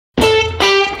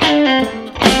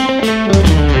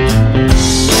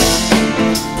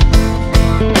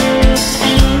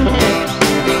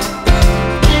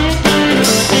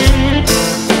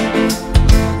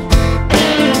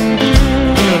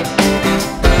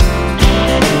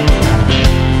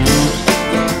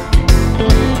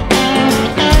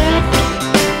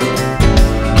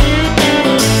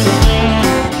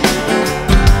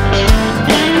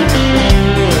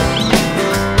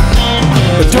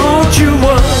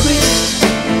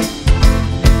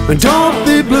Don't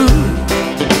be blue.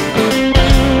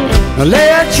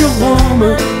 Let your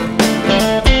woman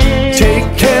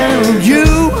take care of you.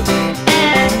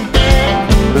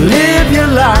 Live your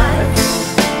life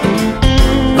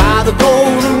by the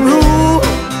golden rule.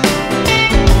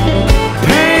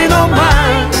 Pay no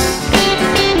mind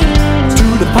to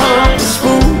the pompous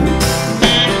fool.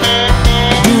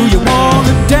 Do you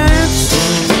wanna dance?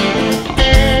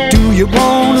 Do you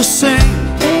wanna sing?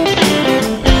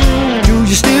 Do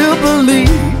you still believe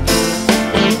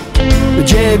that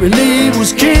Jerry Lee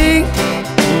was king?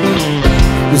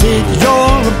 Is it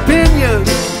your opinion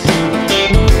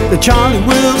that Charlie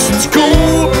Wilson's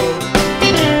cool?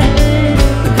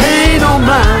 And pay no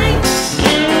mind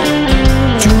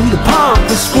to the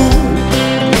pompous fool.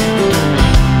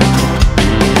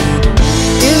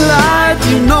 In life,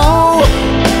 you know,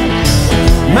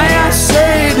 may I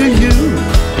say to you,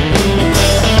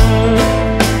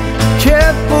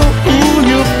 careful who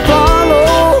you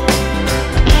follow.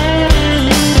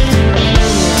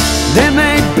 There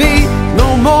may be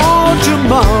no more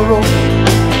tomorrow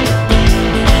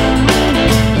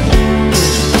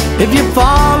if you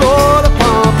follow the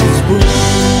pompous fool.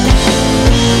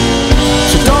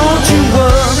 So don't you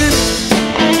worry,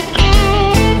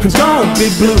 don't be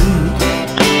blue.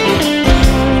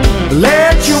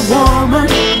 Let your woman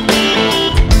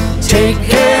take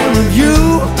care of you.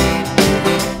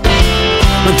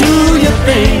 Do your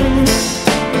thing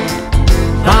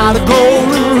by the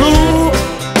golden rule.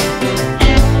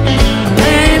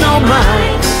 Pay no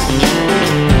mind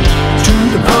to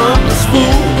the pompous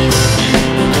fool.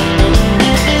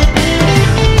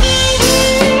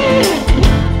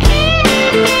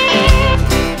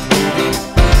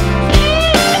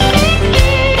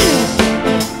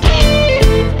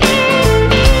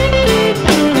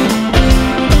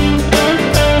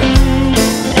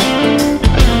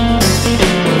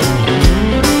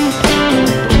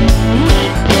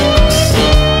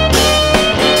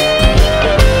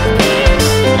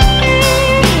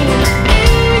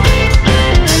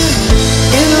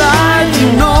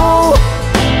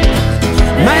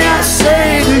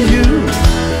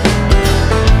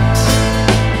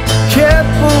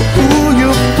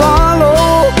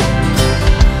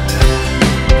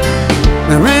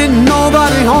 There ain't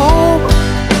nobody home,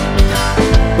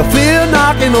 but fear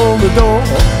knocking on the door.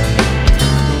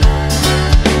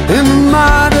 In the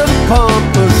mind of the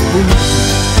pompous fool,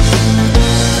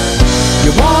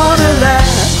 you wanna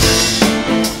laugh?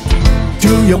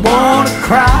 Do you wanna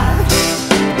cry?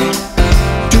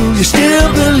 Do you still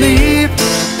believe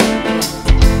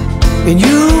in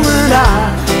you and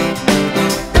I?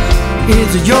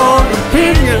 Is it your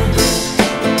opinion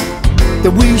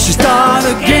that we should start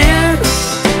again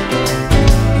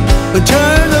and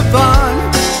turn the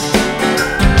volume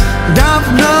down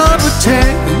from number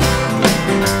 10?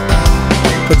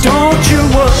 But don't you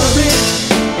worry,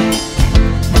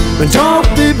 and don't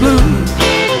be blue.